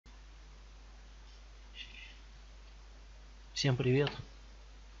Всем привет!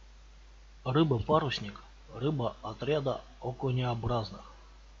 Рыба-парусник – рыба отряда оконеобразных.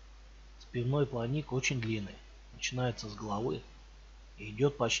 Спинной плавник очень длинный, начинается с головы и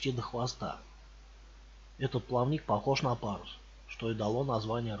идет почти до хвоста. Этот плавник похож на парус, что и дало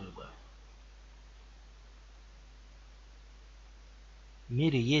название рыбы. В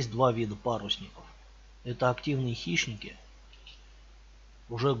мире есть два вида парусников. Это активные хищники,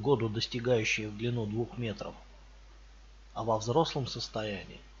 уже к году достигающие в длину 2 метров, а во взрослом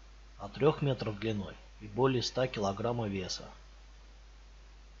состоянии от 3 метров длиной и более 100 килограммов веса.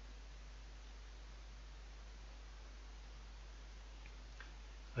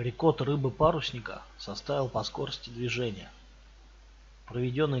 Рекорд рыбы-парусника составил по скорости движения.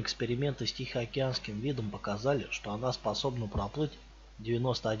 Проведенные эксперименты с тихоокеанским видом показали, что она способна проплыть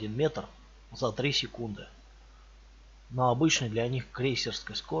 91 метр за 3 секунды. Но обычной для них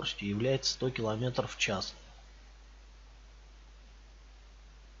крейсерской скоростью является 100 км в час.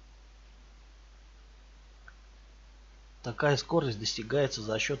 Такая скорость достигается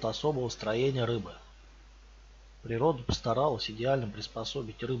за счет особого строения рыбы. Природа постаралась идеально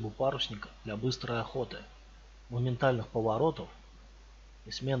приспособить рыбу-парусника для быстрой охоты, моментальных поворотов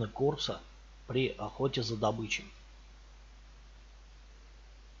и смены курса при охоте за добычей.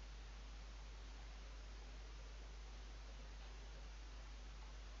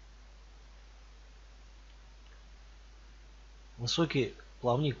 Высокий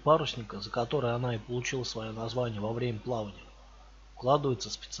плавник парусника, за который она и получила свое название во время плавания, вкладывается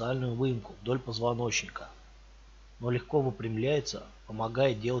в специальную выемку вдоль позвоночника, но легко выпрямляется,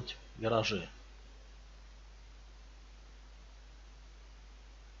 помогая делать виражи.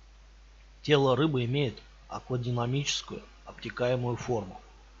 Тело рыбы имеет аквадинамическую обтекаемую форму.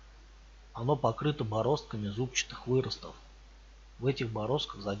 Оно покрыто бороздками зубчатых выростов. В этих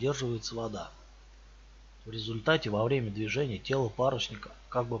бороздках задерживается вода. В результате во время движения тело парусника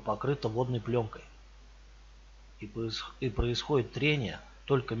как бы покрыто водной пленкой, и происходит трение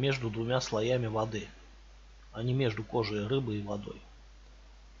только между двумя слоями воды, а не между кожей рыбы и водой.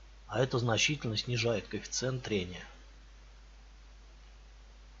 А это значительно снижает коэффициент трения.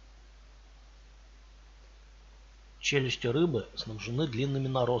 Челюсти рыбы снабжены длинными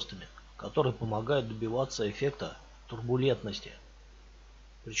наростами, которые помогают добиваться эффекта турбулентности,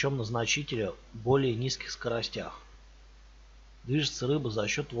 причем на значительно более низких скоростях. Движется рыба за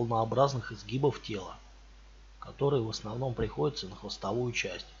счет волнообразных изгибов тела, которые в основном приходятся на хвостовую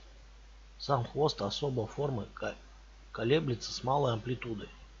часть. Сам хвост особой формы колеблется с малой амплитудой,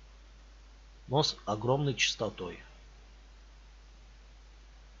 но с огромной частотой.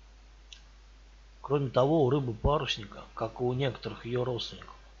 Кроме того, у рыбы-парусника, как и у некоторых ее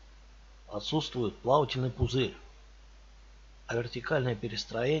родственников, отсутствует плавательный пузырь, а вертикальное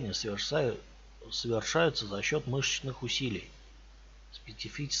перестроение совершаются за счет мышечных усилий,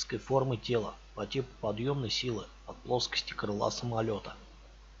 специфической формы тела по типу подъемной силы от плоскости крыла самолета.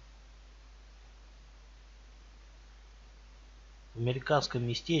 В американском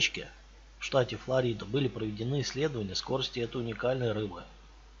местечке в штате Флорида были проведены исследования скорости этой уникальной рыбы,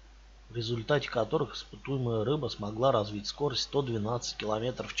 в результате которых испытуемая рыба смогла развить скорость 112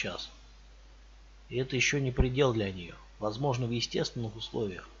 км в час. И это еще не предел для нее. Возможно, в естественных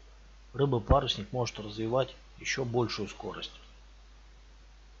условиях рыба-парусник может развивать еще большую скорость.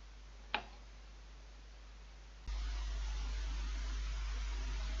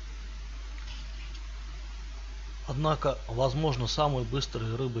 Однако, возможно, самой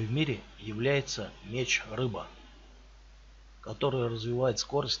быстрой рыбой в мире является меч-рыба, которая развивает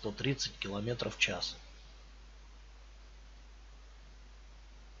скорость 130 км в час.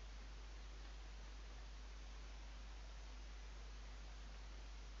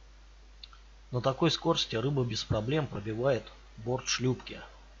 На такой скорости рыба без проблем пробивает борт шлюпки.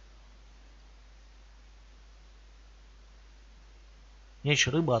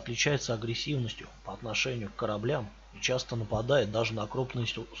 Меч-рыба отличается агрессивностью по отношению к кораблям и часто нападает даже на крупные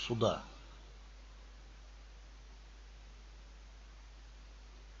суда.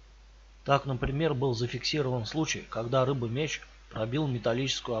 Так, например, был зафиксирован случай, когда рыба-меч пробил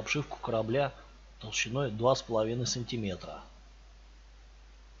металлическую обшивку корабля толщиной 2,5 см.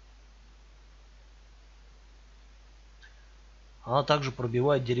 Она также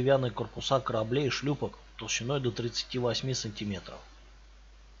пробивает деревянные корпуса кораблей и шлюпок толщиной до 38 см.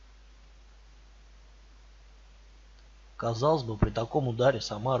 Казалось бы, при таком ударе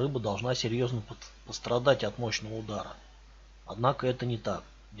сама рыба должна серьезно пострадать от мощного удара. Однако это не так.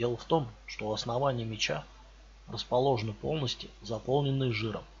 Дело в том, что у основания меча расположены полости, заполненные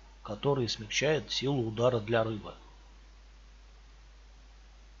жиром, которые смягчают силу удара для рыбы.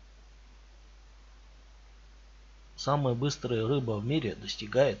 Самая быстрая рыба в мире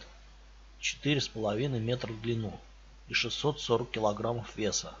достигает 4,5 метра в длину и 640 килограммов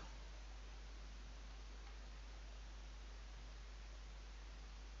веса.